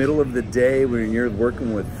in the middle of the day when you're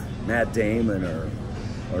working with Matt Damon or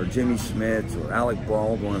Jimmy Schmitz or Alec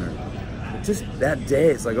Baldwin, or just that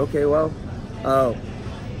day, it's like, okay, well,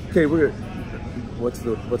 okay, what's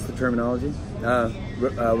the terminology?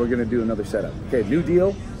 We're gonna do another setup. Okay, new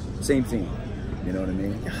deal, same scene. You know what I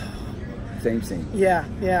mean? Same scene. Yeah,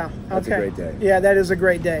 yeah. That's a great day. Yeah, that is a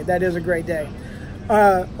great day. That is a great day.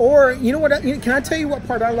 Or, you know what, can I tell you what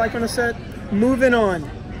part I like on a set? Moving on.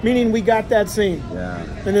 Meaning we got that scene. Yeah.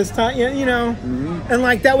 And it's time, you know, and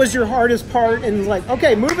like that was your hardest part, and like,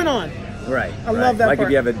 okay, moving on. Right. I love that part. Like if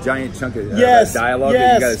you have a giant chunk of dialogue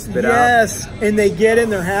that you got to spit out. Yes, and they get it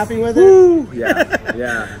and they're happy with it. Woo!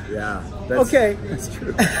 Yeah. Okay. That's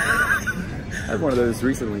true. I had one of those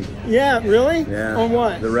recently. Yeah, really? Yeah. On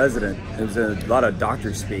what? The Resident. It was a lot of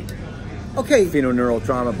doctors speak. Okay. Phenoneural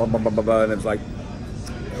trauma, blah, blah, blah, blah, blah, and it was like,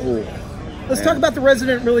 oh. Let's talk about The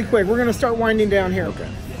Resident really quick. We're going to start winding down here. Okay.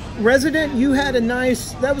 Resident,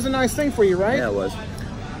 that was a nice thing for you, right? Yeah, it was.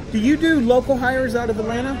 Do you do local hires out of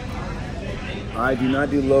Atlanta? I do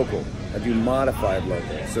not do local. I do modified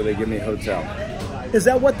local, so they give me a hotel. Is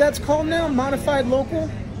that what that's called now? Modified local?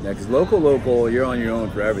 Yeah, because local, you're on your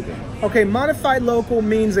own for everything. Okay, modified local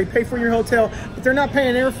means they pay for your hotel, but they're not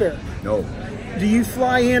paying airfare. No. Do you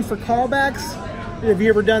fly in for callbacks? Have you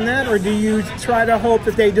ever done that? Or do you try to hope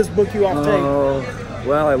that they just book you off tape? Oh,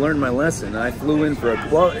 well, I learned my lesson. I flew in for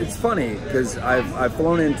well, it's funny because I've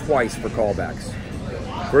flown in twice for callbacks.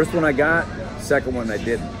 First one I got, second one I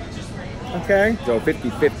didn't. Okay. So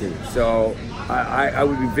 50-50. So I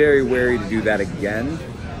would be very wary to do that again.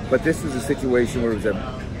 But this was a situation where it was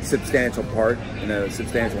a substantial part in a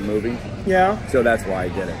substantial movie. Yeah. So that's why I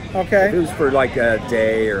did it. Okay. If it was for like a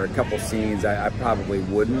day or a couple scenes, I probably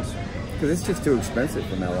wouldn't. Because it's just too expensive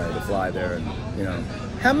from LA to fly there, and you know.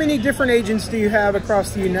 How many different agents do you have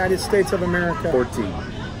across the United States of America? 14.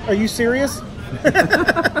 Are you serious?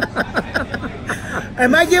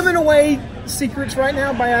 Am I giving away secrets right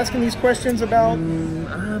now by asking these questions about?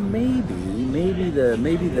 Maybe the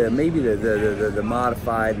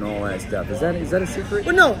modified and all that stuff. Is that a secret?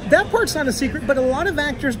 Well, no, that part's not a secret. But a lot of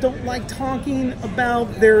actors don't like talking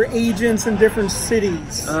about their agents in different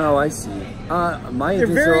cities. Oh, I see. My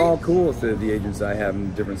agents are all cool with the agents I have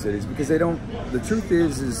in different cities because they don't. The truth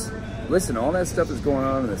is listen, all that stuff is going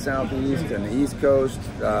on in the Southeast and the East Coast.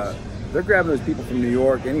 They're grabbing those people from New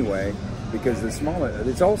York anyway because it's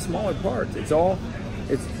all smaller parts.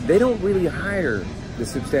 They don't really hire the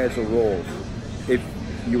substantial roles. If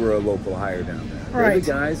you were a local hire down there. They're Right.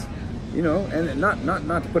 the guys, you know, and not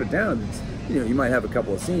to put it down, it's, you know, you might have a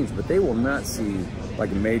couple of scenes, but they will not see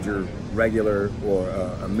like a major regular or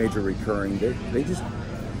a major recurring.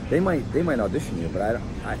 They might audition you, but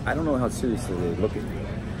I don't know how seriously they look at you.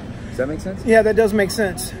 Does that make sense? Yeah, that does make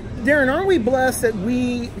sense. Darin, aren't we blessed that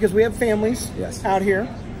because we have families Yes. out here,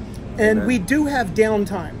 and Amen. we do have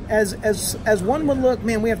downtime. As one would look,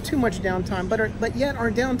 man, we have too much downtime, but yet our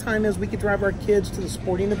downtime is we could drive our kids to the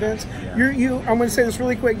sporting events. Yeah. I'm going to say this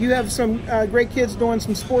really quick. You have some great kids doing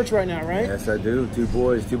some sports right now, right? Yes, I do. Two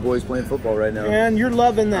boys playing football right now. And you're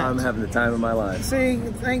loving that. I'm having the time of my life. See,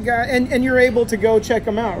 thank God, and you're able to go check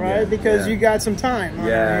them out, right? Yeah, because yeah. you got some time on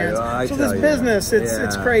your hands. Well, I so tell this you. business, it's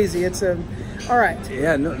Yeah. crazy. It's all right.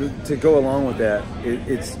 Yeah, no, to go along with that,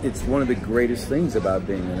 it's one of the greatest things about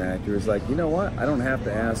being an actor is like, you know what? I don't have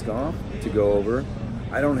to ask off to go over.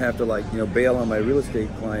 I don't have to, like, you know, bail on my real estate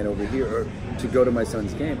client over here or to go to my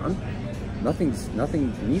son's game. Nothing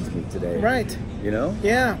needs me today. Right. You know?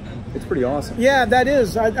 Yeah. It's pretty awesome. Yeah, that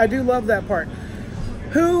is. I do love that part.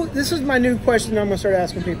 This is my new question I'm going to start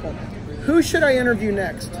asking people. Who should I interview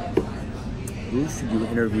next? Who should you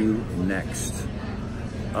interview next?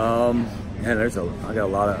 Man, I got a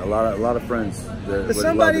lot of friends. That would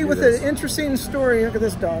Somebody love with to do this. an interesting story. Look at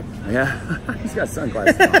this dog. Yeah, he's got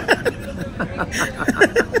sunglasses on.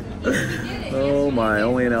 Oh my,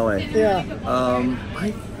 only in LA. Yeah.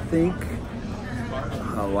 I think.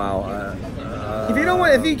 Oh wow. If you don't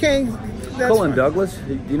want, if you can't. That's Cullen fine. Douglas.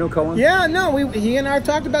 Do you know Cullen? Yeah, no, he and I have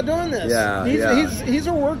talked about doing this. Yeah, he's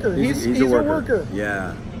a worker. He's a worker.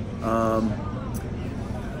 Yeah.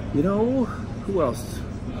 You know, who else?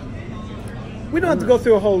 We don't have to go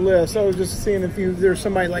through a whole list. I was just seeing if there's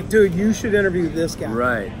somebody like, dude, you should interview this guy.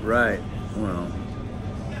 Right. Well.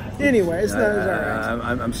 Anyway, it's all right.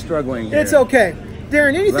 I'm struggling here. It's okay.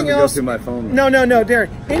 Darin, anything Let me else? go through my phone. No, Darin.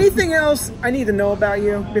 Anything else I need to know about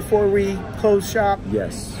you before we close shop?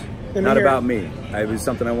 Yes. Let me Not hear about it. me. It was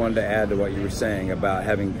something I wanted to add to what you were saying about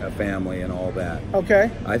having a family and all that. Okay.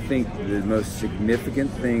 I think the most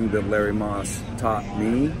significant thing that Larry Moss taught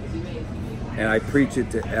me, and I preach it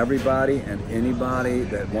to everybody and anybody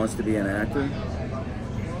that wants to be an actor,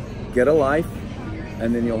 get a life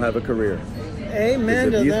and then you'll have a career.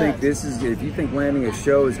 Amen to If you that. think if you think landing a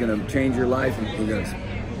show is going to change your life,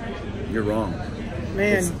 you're wrong.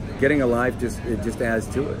 Man. Getting a life just adds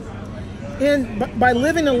to it. And by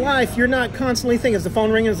living a life, you're not constantly thinking, is the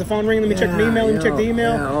phone ringing? Is the phone ringing? Let me check the email. Let me check the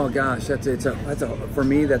email. Yeah, oh gosh, for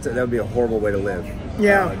me that would be a horrible way to live.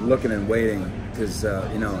 Yeah. Looking and waiting, because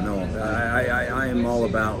I am all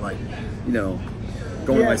about, like, you know,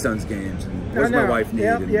 going to my son's games and what's my wife need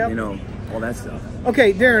and you know, all that stuff.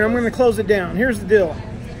 Okay, Darin, I'm going to close it down. Here's the deal.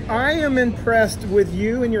 I am impressed with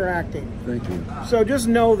you and your acting. Thank you. So just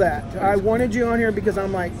know that. I wanted you on here because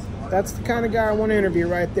I'm like, that's the kind of guy I want to interview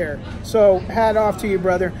right there. So hat off to you,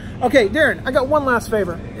 brother. Okay, Darin, I got one last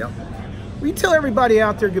favor. Yep. Will you tell everybody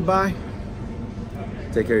out there goodbye?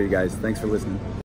 Take care, you guys. Thanks for listening.